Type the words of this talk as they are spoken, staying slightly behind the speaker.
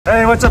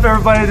Hey, what's up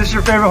everybody? This is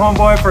your favorite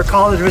homeboy for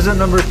college visit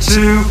number 2.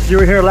 If you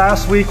were here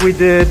last week, we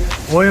did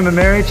William &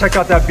 Mary. Check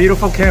out that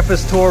beautiful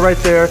campus tour right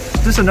there.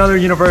 This is another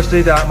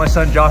university that my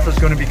son Josh is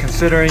going to be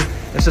considering.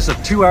 It's just a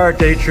 2-hour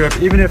day trip.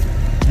 Even if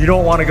you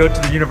don't want to go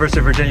to the University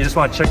of Virginia, you just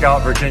want to check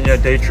out Virginia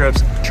day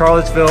trips.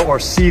 Charlottesville or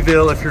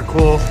Seville, if you're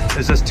cool,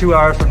 is just 2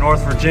 hours from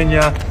North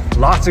Virginia.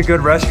 Lots of good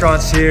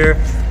restaurants here.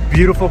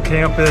 Beautiful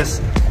campus.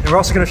 And we're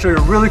also going to show you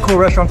a really cool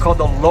restaurant called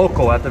The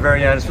Local at the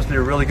very end. It's supposed to be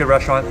a really good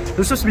restaurant.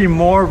 There's supposed to be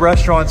more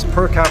restaurants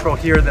per capita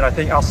here than I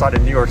think outside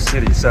of New York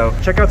City. So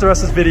check out the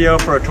rest of this video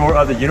for a tour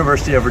of the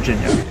University of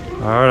Virginia.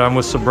 All right, I'm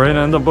with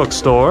Sabrina in the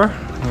bookstore.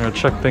 I'm going to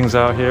check things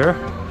out here.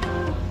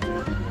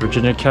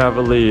 Virginia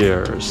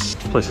Cavaliers.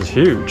 This place is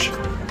huge.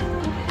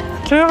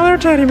 Cavalier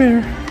teddy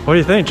bear. What do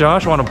you think,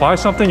 Josh? Want to buy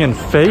something in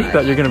faith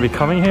that you're going to be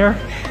coming here?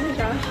 Hey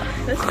Josh,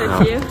 this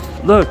fits you.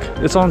 Look,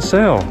 it's on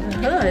sale.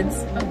 The hoods?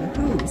 Oh, the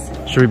hoods.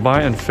 Should we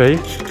buy it in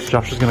faith?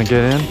 Josh is gonna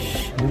get in.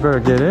 You better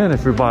get in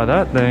if we buy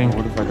that thing.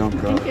 What if I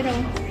don't go?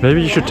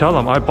 Maybe you should tell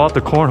them I bought the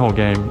cornhole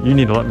game. You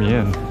need to let me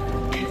in.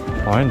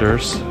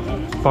 Binders,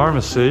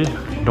 pharmacy,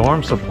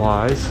 dorm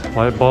supplies,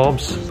 light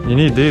bulbs. You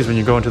need these when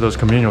you go into those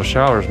communal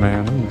showers,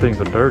 man. Them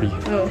things are dirty.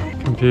 Oh.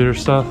 Computer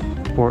stuff,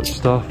 sports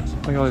stuff.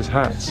 Look at all these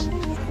hats.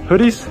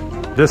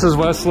 Hoodies. This is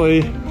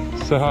Wesley.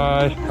 Say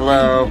hi.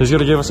 Hello. He's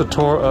gonna give us a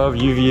tour of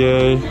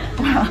UVA.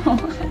 Wow.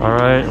 All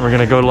right, we're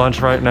gonna go to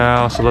lunch right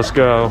now, so let's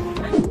go.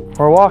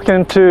 We're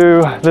walking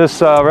to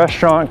this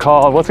restaurant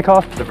called, what's it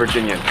called? The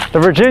Virginian. The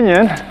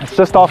Virginian. It's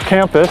just off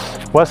campus.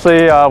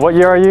 Wesley, what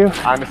year are you?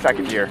 I'm a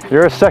second year.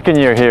 You're a second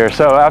year here.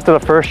 So after the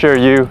first year,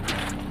 you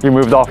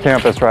moved off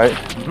campus, right?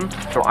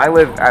 So I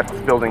live at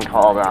this building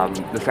called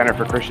the Center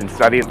for Christian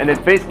Studies, and it's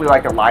basically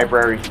like a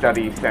library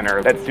study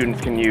center that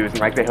students can use,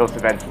 and like they host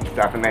events and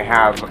stuff, and they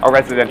have a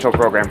residential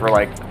program for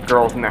like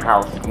girls in the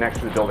house next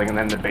to the building, and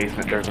then in the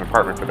basement there's an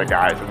apartment for the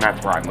guys, and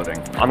that's where I'm living.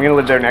 I'm gonna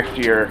live there next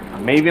year,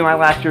 maybe my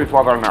last year as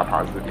well, but I'm not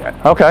positive yet.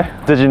 Okay.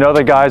 Did you know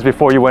the guys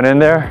before you went in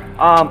there?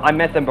 I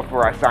met them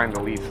before I signed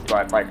the lease,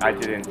 but like I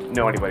didn't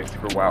know anybody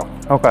super well.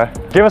 Okay.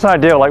 Give us an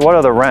idea, like what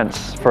are the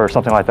rents for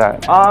something like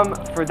that?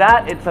 For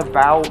that it's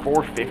about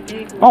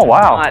 $450. Oh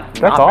wow, Not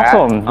that's bad.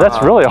 awesome.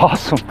 That's really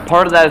awesome.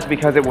 Part of that is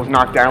because it was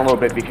knocked down a little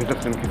bit because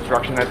of some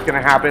construction that's going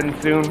to happen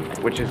soon,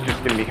 which is just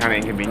going to be kind of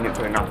inconvenient,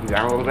 so they knocked them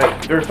down a little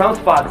bit. There are some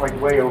spots like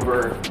way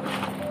over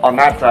on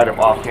that side of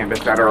off campus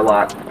that are a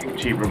lot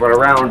cheaper, but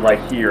around like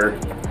here,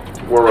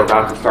 where we're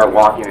about to start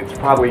walking, it's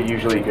probably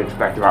usually you could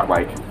expect about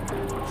like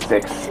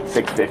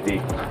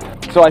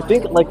 $650. So I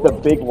think like the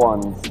big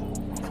ones,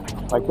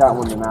 like that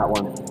one and that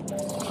one,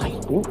 I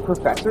think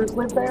professors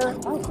live there.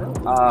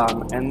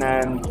 And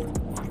then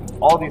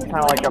all these kind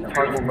of like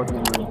apartment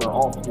looking rooms are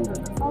all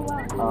students.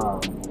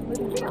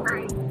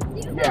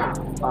 Yeah,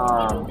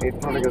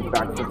 it kind of goes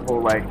back to this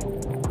whole like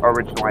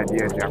original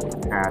idea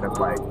Jefferson had of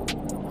like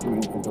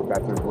students and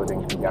professors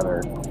living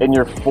together. In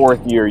your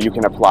 4th year, you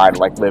can apply to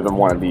like live in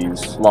one of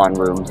these lawn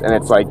rooms, and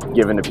it's like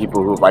given to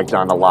people who've like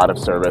done a lot of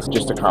service,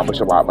 just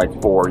accomplish a lot like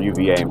for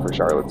UVA and for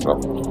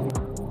Charlottesville.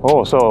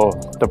 Oh, so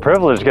the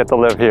privileged get to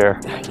live here.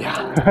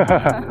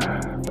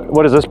 Yeah.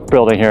 What is this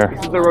building here?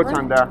 This is the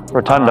Rotunda.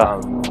 Rotunda.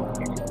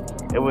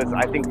 It was,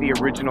 I think, the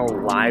original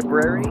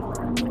library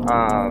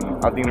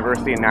of the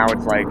university, and now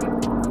it's like,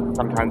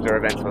 sometimes there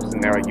are events hosted in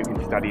there, like you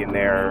can study in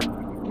there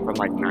from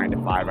like 9 to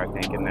 5, I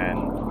think, and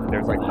then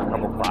there's like a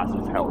couple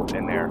classes held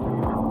in there.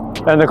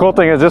 And the cool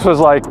thing is this was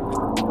like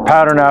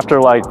patterned after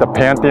like the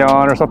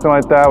Pantheon or something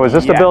like that. Was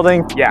this the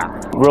building?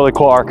 Yeah. Really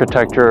cool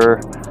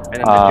architecture. And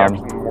then the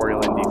Jefferson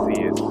Memorial in DC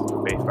is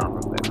based off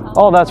of this.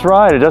 Oh, that's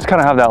right. It does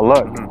kind of have that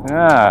look.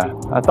 Yeah,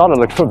 I thought it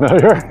looked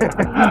familiar.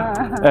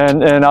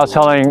 and I was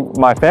telling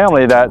my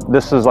family that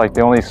this is like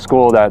the only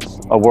school that's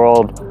a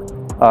World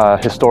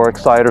Historic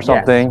Site or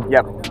something.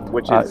 Yes. Yep,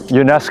 which is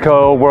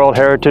UNESCO World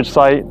Heritage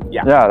Site.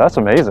 Yeah. Yeah, that's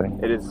amazing.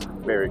 It is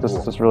very cool.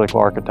 This is really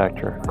cool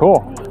architecture.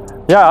 Cool.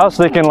 Yeah, I was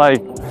thinking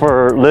like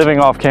for living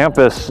off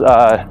campus,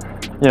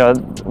 you know,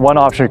 one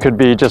option could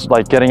be just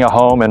like getting a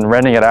home and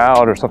renting it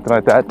out or something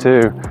like that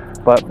too.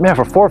 But man,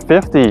 for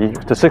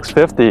 $450 to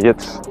 $650,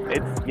 it's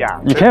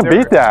yeah. You can't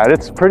beat that.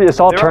 It's pretty. It's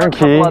all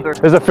turnkey.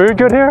 Is the food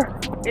good here?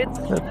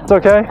 It's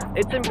okay.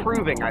 It's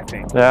improving, I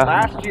think. Yeah.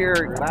 Last year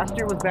was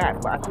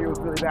bad. Last year was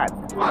really bad.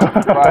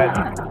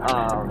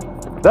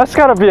 But that's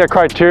got to be a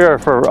criteria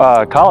for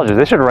colleges.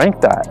 They should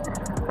rank that.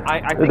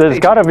 I think there's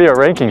got to be a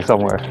ranking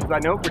somewhere. Because I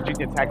know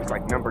Virginia Tech is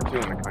like #2 in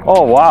the country.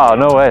 Oh wow,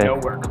 no way.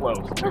 Nowhere close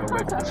to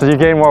the list. So you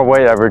gain more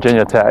weight at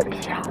Virginia Tech.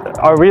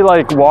 Are we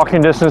like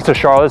walking distance to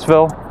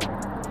Charlottesville?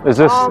 Is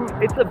this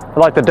it's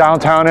like the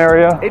downtown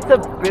area? It's a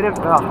bit of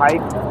a hike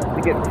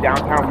to get to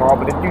downtown mall,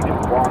 but if you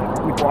just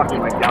keep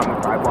walking like down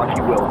the sidewalk,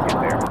 you will get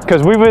there.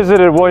 Because we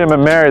visited William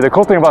 & Mary. The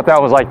cool thing about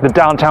that was like the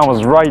downtown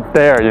was right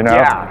there, you know?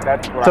 Yeah,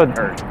 that's what I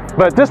heard.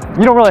 But this,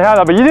 you don't really have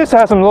that, but you just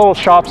have some little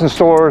shops and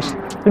stores.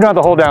 You don't have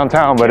the whole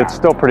downtown, but it's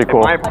still pretty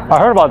cool. I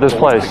heard about this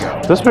place.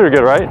 This is pretty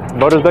good, right?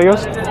 Bodo's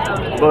Bagels?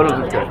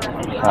 Bodo's is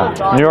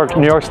good.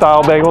 New York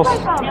style bagels?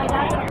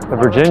 The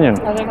Virginian.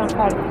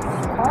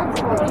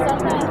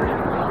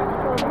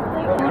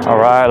 All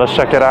right, let's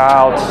check it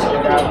out.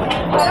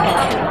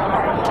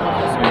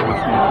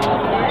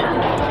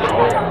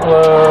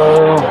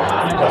 Hello.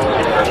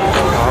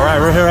 All right,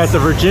 we're here at the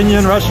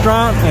Virginian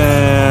restaurant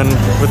and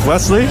with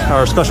Wesley,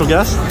 our special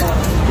guest.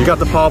 You got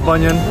the Paul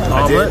Bunyan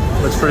omelet.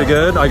 Looks pretty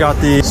good. I got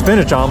the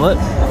spinach omelet.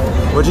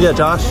 What'd you get,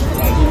 Josh?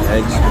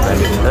 Eggs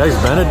Benedict. Eggs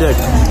Benedict,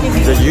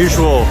 the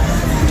usual.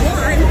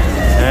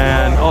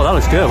 And oh, that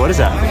looks good. What is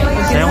that?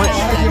 Sandwich?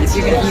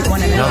 You're gonna eat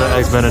one of Another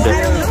Eggs Benedict.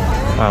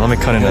 All right, let me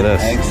cut into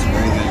this.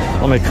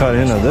 Let me cut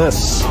into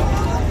this.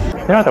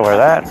 You don't have to wear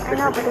that. I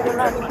know, but there's a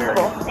lot of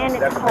people, and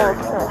it's cold,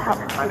 so it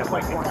helps.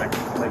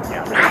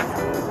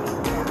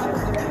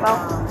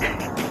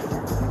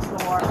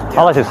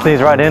 I like to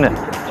sneeze right in it,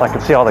 so I can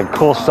see all the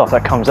cool stuff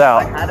that comes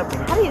out. How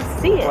do you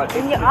see it?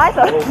 And your eyes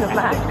are in the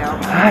back.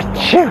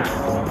 Achoo!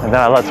 And then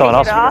I let someone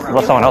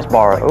else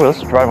borrow it. Oh,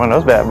 let's try one of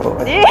those bad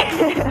boys.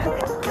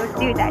 Don't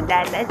do that,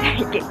 Dad. That's how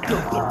you get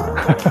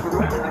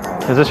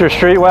cooked. Is this your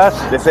street, Wes?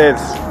 This is.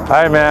 All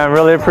right, man.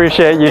 Really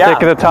appreciate you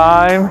taking the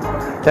time.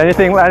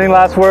 Any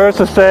last words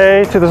to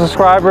say to the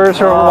subscribers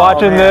who are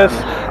watching this?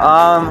 It's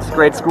a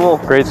great school.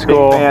 Great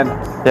school. Big fan.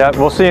 Yeah,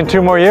 we'll see you in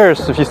 2 more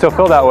years if you still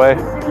feel that way.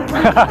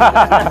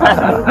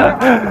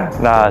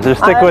 Nah,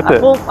 just stick with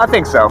it. Well, I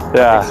think so.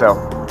 Yeah. I think so.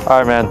 All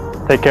right, man.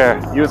 Take care.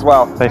 You as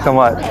well. Thanks so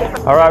much.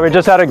 All right, we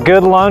just had a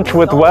good lunch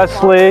with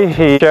Wesley.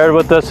 He shared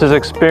with us his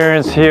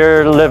experience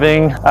here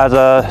living as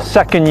a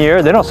second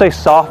year. They don't say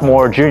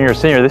sophomore, junior,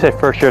 senior. They say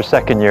first year,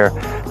 second year.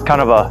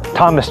 Kind of a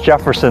Thomas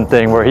Jefferson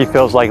thing where he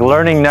feels like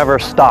learning never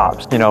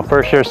stops. You know,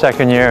 first year,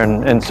 second year,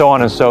 and so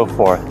on and so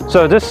forth.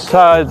 So this,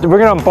 we're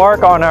gonna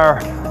embark on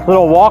our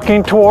little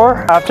walking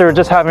tour after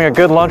just having a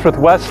good lunch with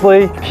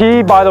Wesley.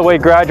 He, by the way,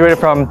 graduated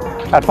from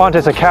at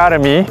Fontes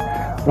Academy,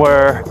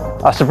 where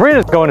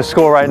Sabrina's going to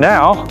school right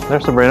now.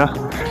 There's Sabrina.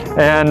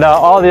 And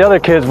all the other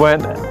kids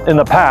went in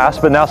the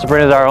past, but now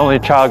Sabrina's our only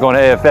child going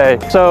to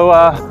AFA. So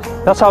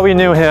that's how we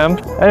knew him.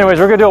 Anyways,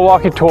 we're gonna do a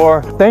walking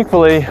tour.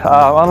 Thankfully,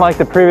 unlike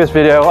the previous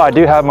video, I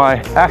do have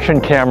my action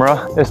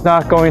camera. It's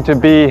not going to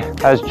be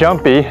as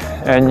jumpy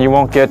and you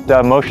won't get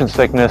motion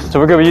sickness. So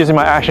we're gonna be using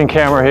my action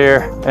camera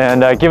here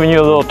and giving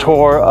you a little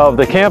tour of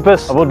the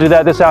campus. We'll do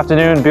that this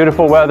afternoon,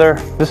 beautiful weather.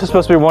 This is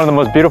supposed to be one of the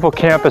most beautiful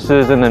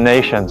campuses in the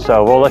nation.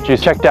 So we'll let you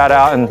check that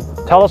out and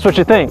tell us what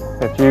you think.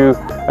 If you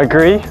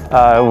agree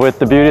with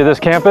the beauty of this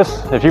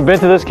campus, if you've been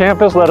to this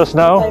campus, let us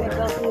know.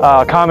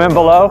 Comment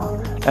below.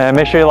 And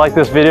make sure you like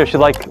this video if you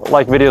like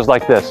videos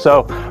like this.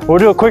 So we'll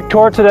do a quick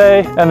tour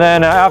today, and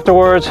then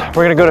afterwards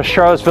we're gonna go to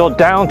Charlottesville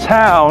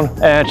downtown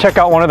and check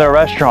out one of their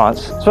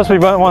restaurants. It's supposed to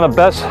be one of the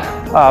best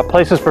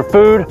places for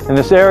food in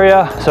this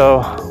area,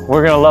 so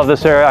we're gonna love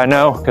this area, I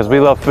know, because we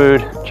love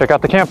food. Check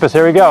out the campus,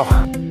 here we go.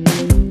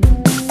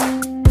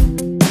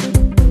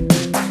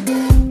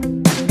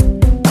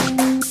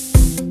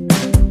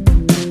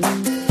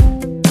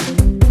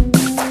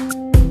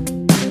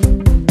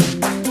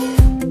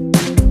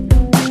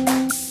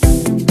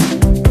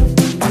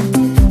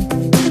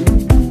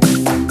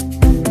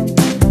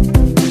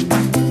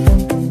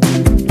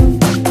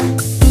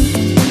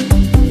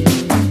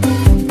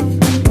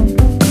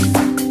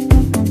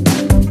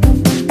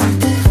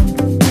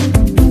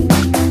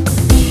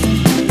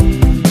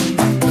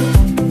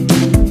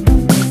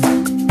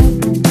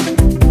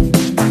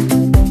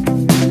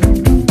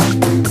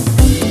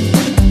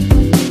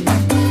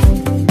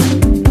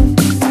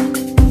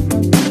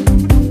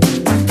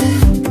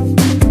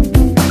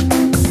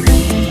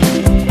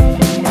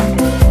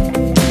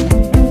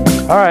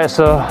 All right,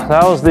 so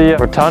that was the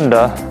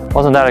rotunda.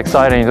 Wasn't that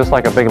exciting, just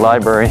like a big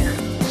library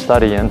to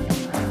study in.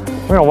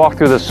 We're gonna walk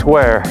through the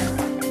square.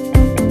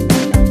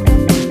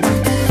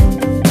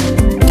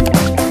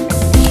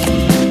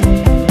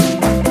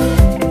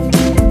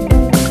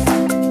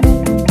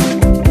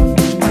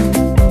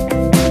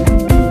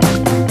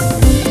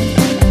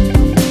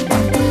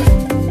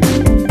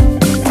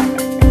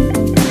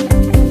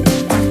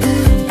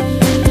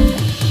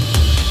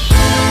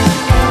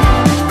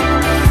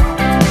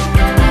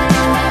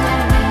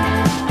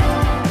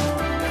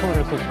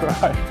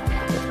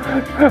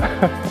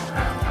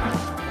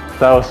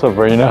 That was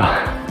Sabrina.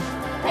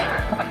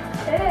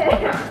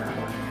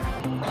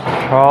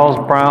 Charles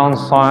Brown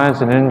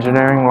Science and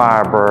Engineering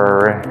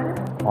Library.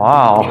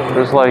 Wow,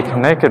 there's like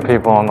naked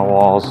people on the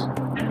walls.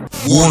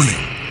 Warning,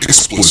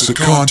 explicit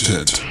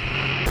content.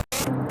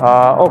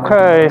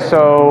 Okay,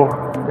 so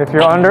if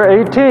you're under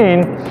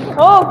 18,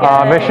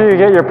 make sure you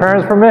get your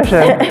parents'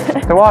 permission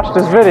to watch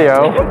this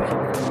video,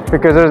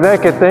 because there's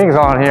naked things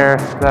on here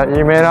that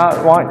you may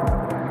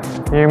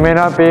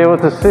not be able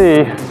to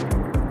see.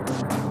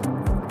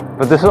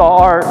 But this is all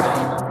art.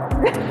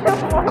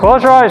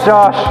 Close your eyes,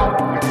 Josh.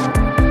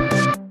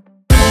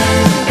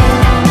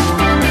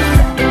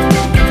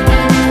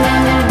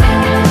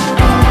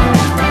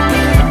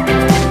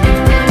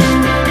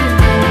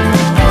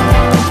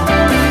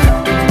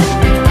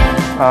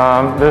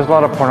 There's a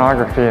lot of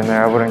pornography in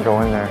there. I wouldn't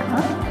go in there.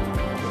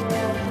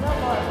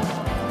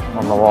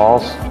 On the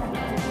walls.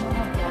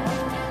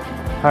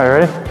 All right,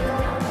 ready?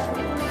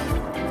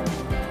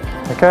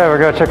 Okay, we're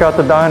gonna check out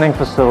the dining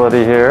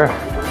facility here.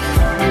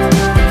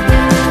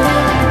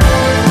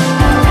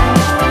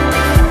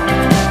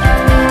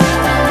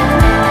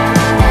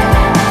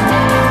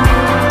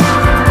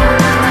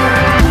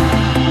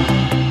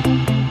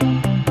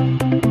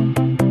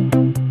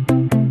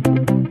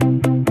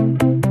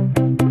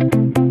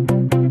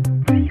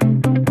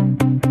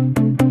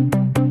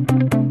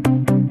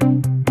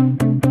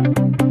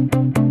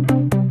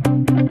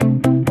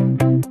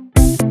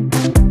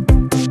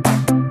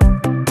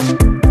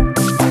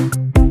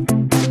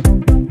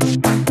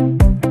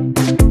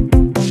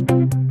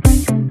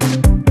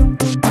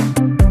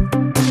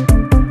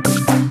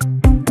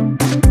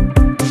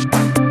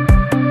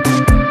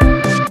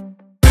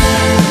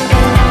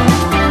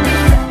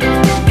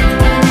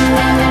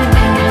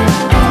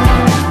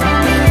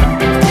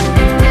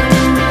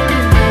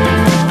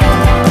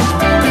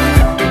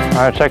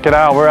 right, check it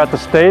out. We're at the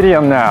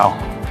stadium now.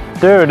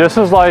 Dude, this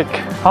is like,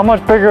 how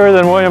much bigger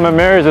than William &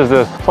 Mary's is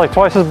this? It's like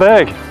twice as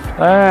big.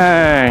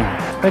 Dang,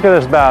 look at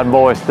this bad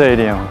boy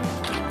stadium.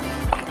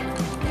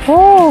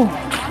 Woo!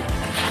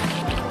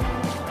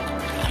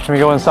 Can we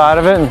go inside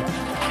of it and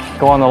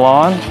go on the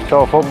lawn,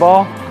 throw a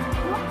football?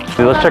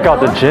 Dude, let's check out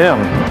the gym.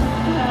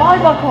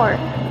 Volleyball court.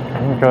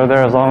 We can go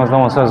there as long as no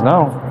one says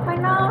no. Why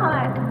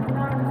not?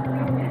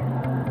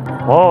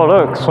 Whoa,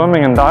 look,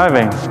 swimming and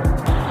diving.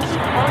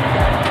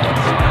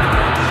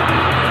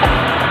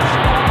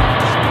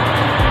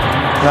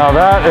 Now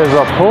that is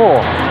a pool.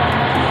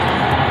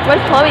 What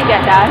did Chloe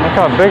get, Dad? Look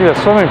how big the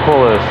swimming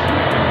pool is.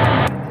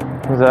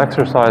 There's the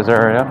exercise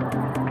area.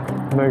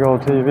 Big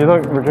old TV.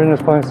 Look,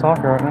 Virginia's playing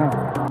soccer right now.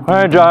 All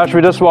right, Josh,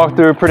 we just walked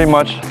through pretty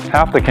much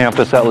half the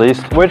campus at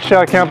least. Which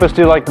campus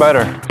do you like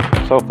better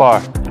so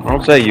far? I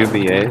would say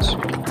UVA's.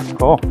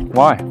 Cool.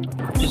 Why?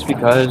 Just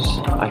because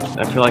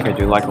I feel like I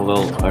do like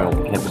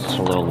campus is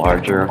a little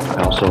larger.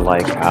 I also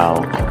like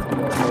how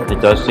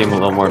it does seem a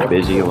little more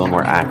busy, a little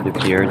more active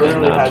here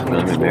than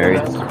William & Mary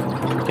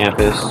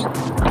campus.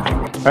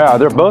 Yeah,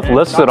 they're both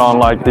listed on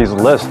like these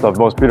lists of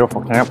most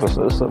beautiful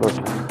campuses. So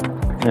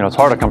you know, it's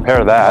hard to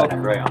compare that. Oh,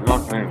 great. I'm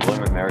not saying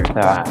William & Mary.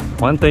 Yeah.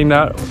 One thing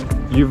that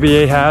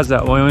UVA has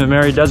that William &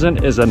 Mary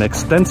doesn't is an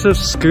extensive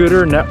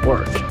scooter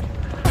network.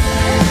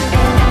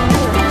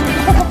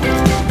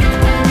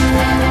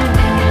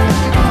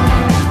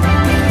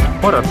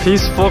 What a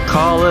peaceful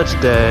college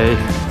day.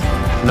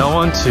 No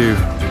one to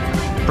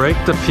break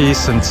the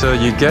peace until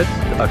you get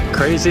a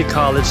crazy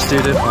college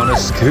student on a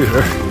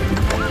scooter.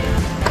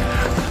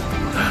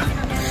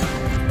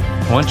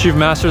 Once you've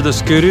mastered the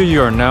scooter,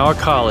 you are now a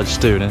college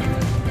student.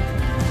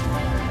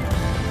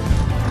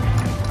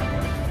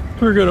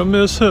 We're gonna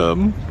miss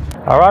him.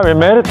 All right, we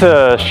made it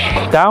to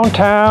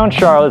downtown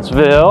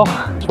Charlottesville.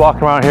 Just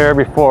walking around here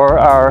before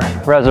our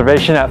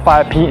reservation at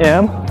 5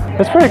 p.m.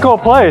 It's a pretty cool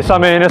place. I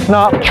mean, it's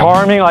not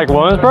charming like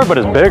Williamsburg, but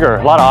it's bigger.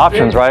 A lot of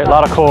options, right? A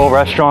lot of cool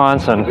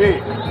restaurants and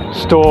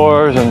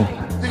stores and...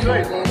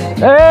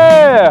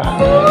 Yeah!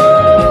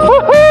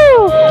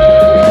 Woohoo!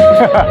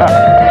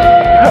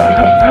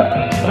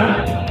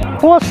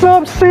 What's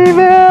up,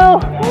 Seville?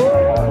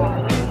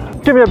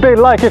 Give me a big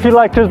like if you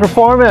liked his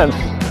performance.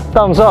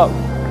 Thumbs up.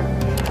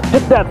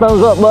 Hit that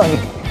thumbs up button.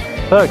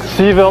 Look,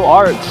 Seville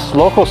Arts,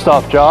 local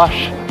stuff,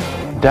 Josh.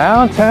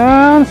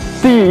 Downtown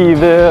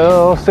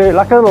Seville, say it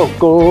like a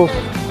locals.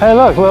 Hey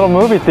look, little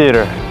movie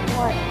theater.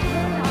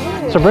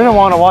 What? Sabrina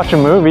wanted to watch a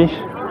movie.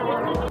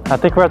 I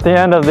think we're at the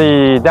end of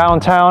the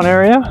downtown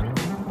area.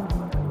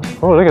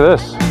 Oh, look at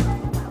this.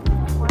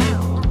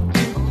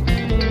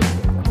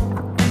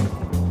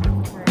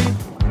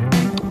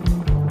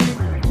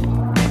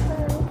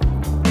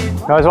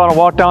 You guys want to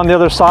walk down the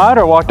other side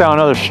or walk down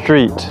another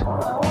street? I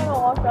want to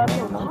walk down to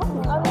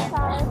the other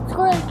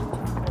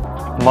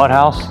side. Mud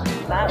house.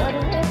 Is that what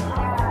it is?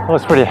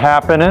 Looks pretty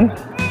happening.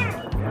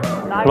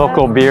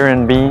 Local beer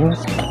and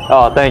beans.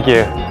 Oh, thank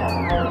you.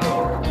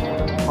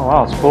 Oh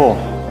wow, it's full.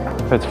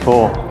 It's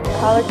full.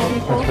 College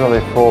people. It's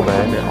really full,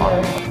 babe.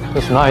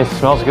 It's nice.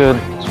 Smells good.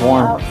 It's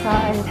warm.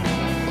 Outside.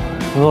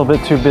 A little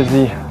bit too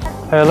busy.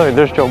 Hey, look,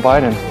 there's Joe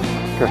Biden.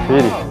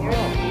 Graffiti.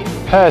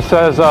 Hey, it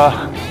says,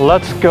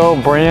 let's go,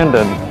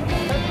 Brandon.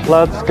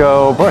 Let's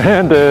go,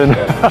 Brandon.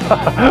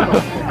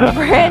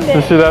 Brandon.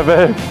 You see that,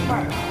 babe?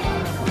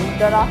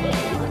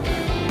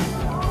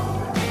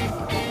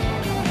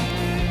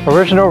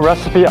 Original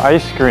recipe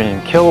ice cream,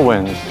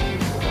 Kilwins.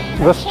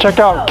 Let's check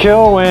out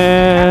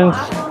Kilwins.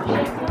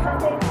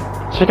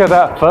 Check out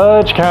that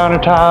fudge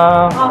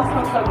countertop.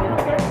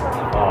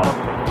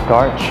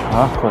 Dark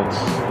chocolates.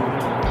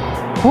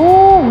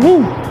 Ooh,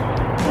 me.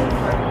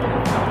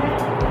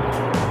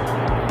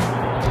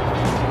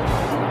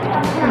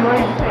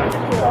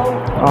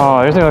 Oh,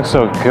 everything looks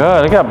so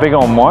good. Look at that big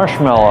old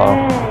marshmallow.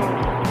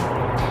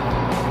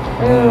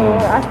 Ooh,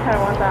 I kind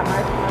of want that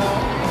marshmallow.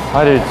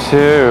 I do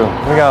too.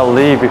 We gotta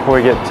leave before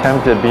we get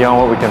tempted beyond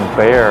what we can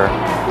bear.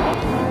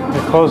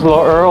 They closed a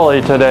little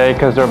early today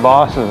because their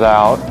boss is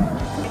out.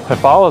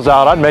 If I was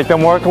out, I'd make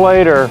them work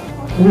later.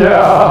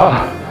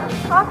 Yeah.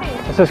 Coffee.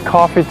 This is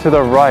coffee to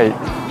the right.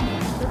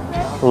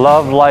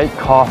 Love Light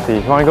Coffee.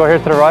 You wanna go here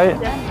to the right?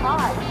 And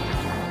pie.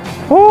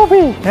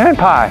 Whoopee! And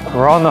pie.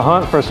 We're on the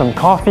hunt for some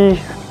coffee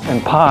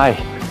and pie.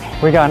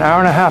 We got an hour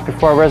and a half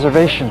before our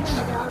reservations.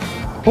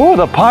 Ooh,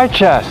 the pie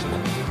chest.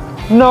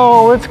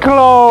 No, it's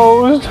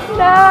closed.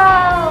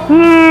 No!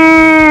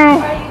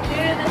 Mm. Why you do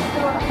this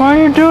to us? Why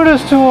you do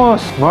this to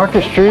us?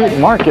 Market Street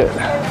Market.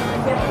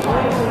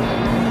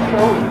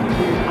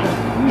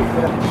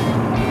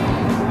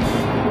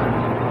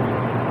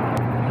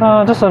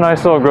 Just a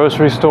nice little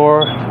grocery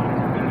store.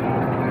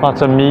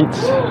 Lots of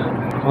meats.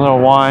 A little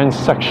wine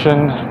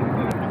section.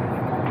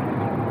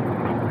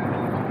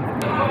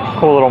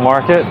 Cool little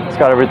market. It's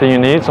got everything you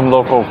need. Some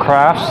local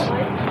crafts.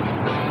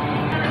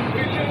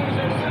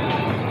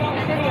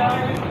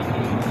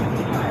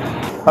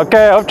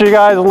 Okay, I hope you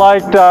guys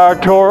liked our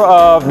tour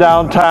of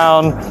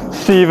downtown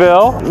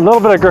Seaville. A little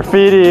bit of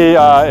graffiti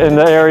in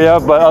the area,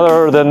 but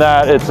other than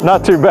that, it's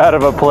not too bad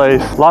of a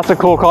place. Lots of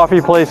cool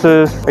coffee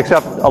places,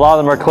 except a lot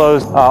of them are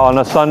closed on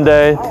a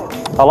Sunday.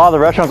 A lot of the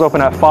restaurants open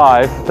at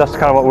 5. That's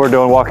kind of what we're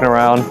doing, walking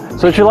around.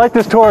 So if you like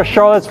this tour of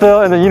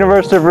Charlottesville and the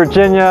University of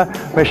Virginia,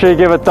 make sure you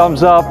give it a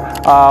thumbs up.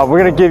 We're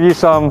gonna give you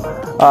some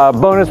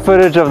bonus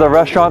footage of the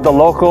restaurant, the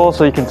local,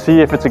 so you can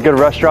see if it's a good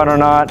restaurant or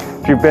not.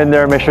 If you've been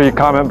there, make sure you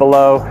comment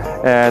below.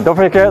 And don't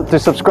forget to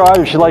subscribe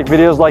if you like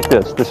videos like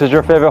this. This is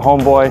your favorite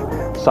homeboy,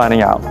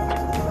 signing out.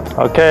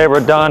 Okay,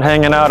 we're done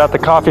hanging out at the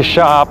coffee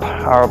shop.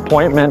 Our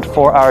appointment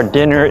for our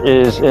dinner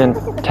is in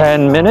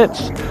 10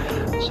 minutes.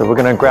 So we're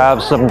gonna grab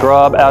some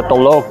grub at the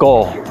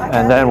local,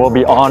 and then we'll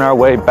be on our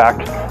way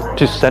back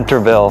to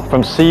Centerville,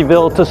 from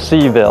Seaville to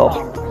Seaville.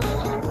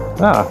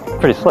 Ah,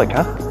 pretty slick,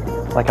 huh?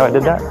 Like how I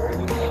did that?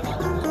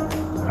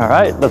 All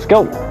right, let's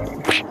go.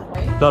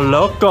 The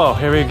local,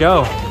 here we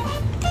go.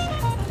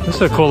 This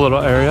is a cool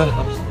little area.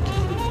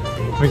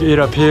 We can eat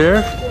up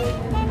here.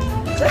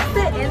 Just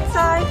the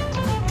inside.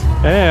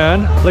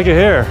 And look at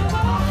here,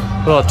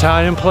 little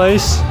Italian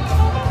place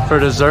for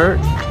dessert.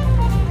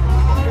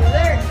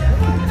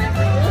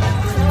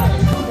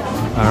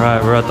 All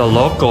right, we're at the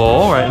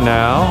local right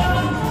now.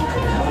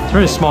 It's a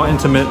very small,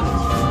 intimate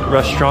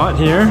restaurant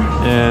here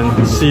in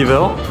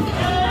Seaville.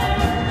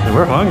 And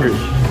we're hungry.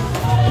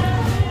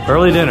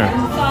 Early dinner.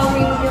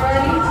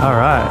 All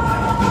right.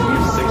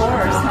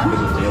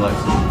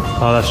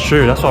 Oh, that's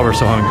true. That's why we're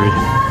so hungry.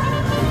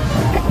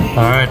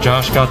 All right,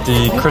 Josh got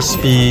the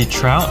crispy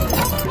trout.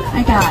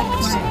 I got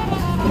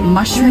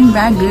mushroom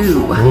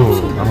ragu.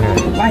 Ooh, I'm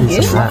gonna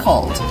eat some of that.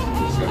 Cold.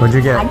 What'd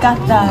you get? I got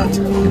the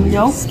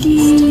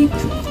gnocchi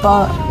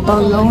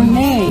bolognese.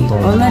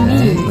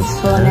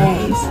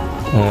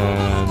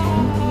 And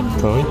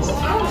Chloe?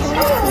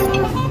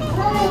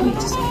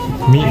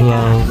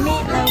 Meatloaf.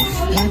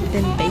 Wrapped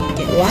in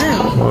bacon.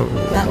 Wow. Whoa.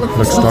 That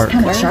looks dark.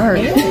 kind of sharp.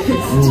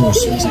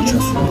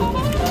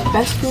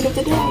 Best food of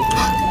the day.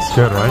 It's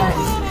good, right?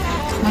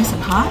 Nice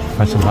and hot.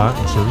 Nice and hot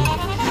and chili.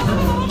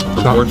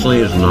 Unfortunately,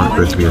 it's not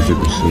crispy as you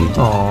can see.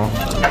 Aww.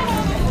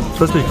 It's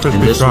supposed to be crispy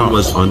And this trout. one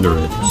was under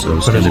it, so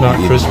it's But going it's to not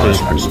be even crispy. less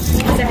crispy.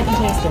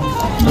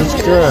 It's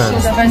good.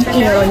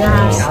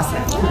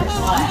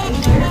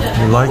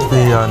 You like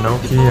the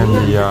gnocchi and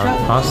the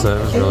pasta. It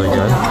was really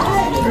good.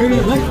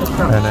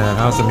 And then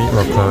how's the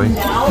meatloaf, Chloe?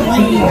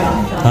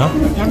 Huh?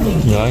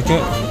 You like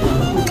it?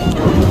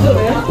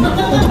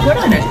 What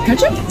on it?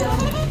 Ketchup?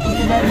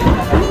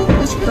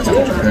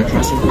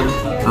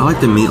 I like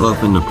the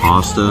meatloaf and the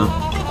pasta.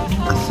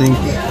 I think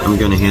I'm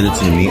going to hand it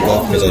to the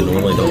meatloaf because I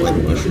normally don't like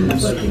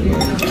mushrooms.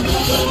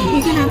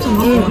 You can have some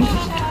more.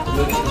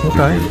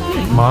 Okay.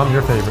 Mom,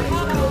 your favorite?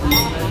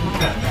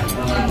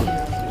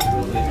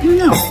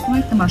 No, I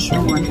like the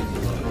mushroom one.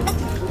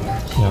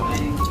 Yeah.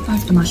 I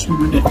like the mushroom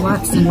one.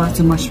 Lots and lots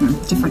of mushroom,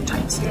 different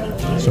types.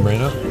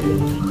 Sabrina?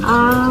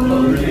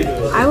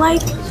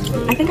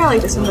 I think I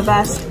like this one the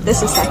best.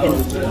 This is second.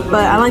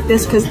 But I like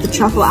this because the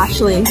truffle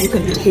actually, you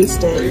can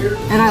taste it.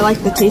 And I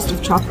like the taste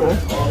of truffle.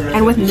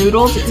 And with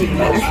noodles, it's even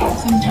better.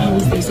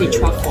 Sometimes they say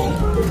truffle.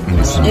 And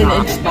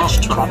it's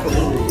spelled truffle.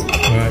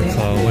 Alright,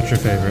 so what's your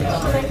favorite?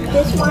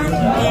 This one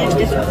and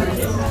this one.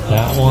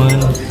 That one,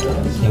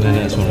 and then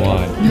this one.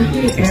 Why?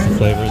 Because the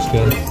flavor is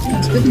good?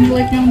 It's good when you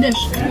like your own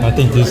dish. I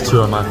think these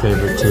two are my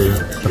favorite too.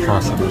 The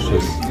pasta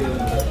dishes.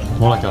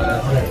 More like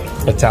a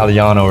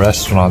Italiano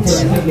restaurants.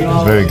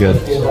 It's very good.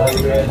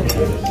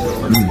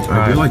 I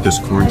do like this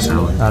corn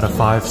salad. Out of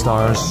 5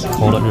 stars,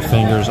 hold up your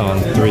fingers on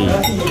 3,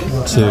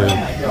 2,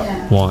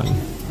 1.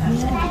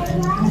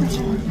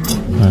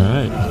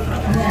 Alright.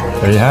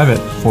 There you have it.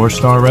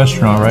 4-star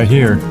restaurant right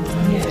here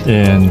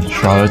in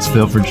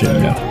Charlottesville,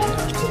 Virginia.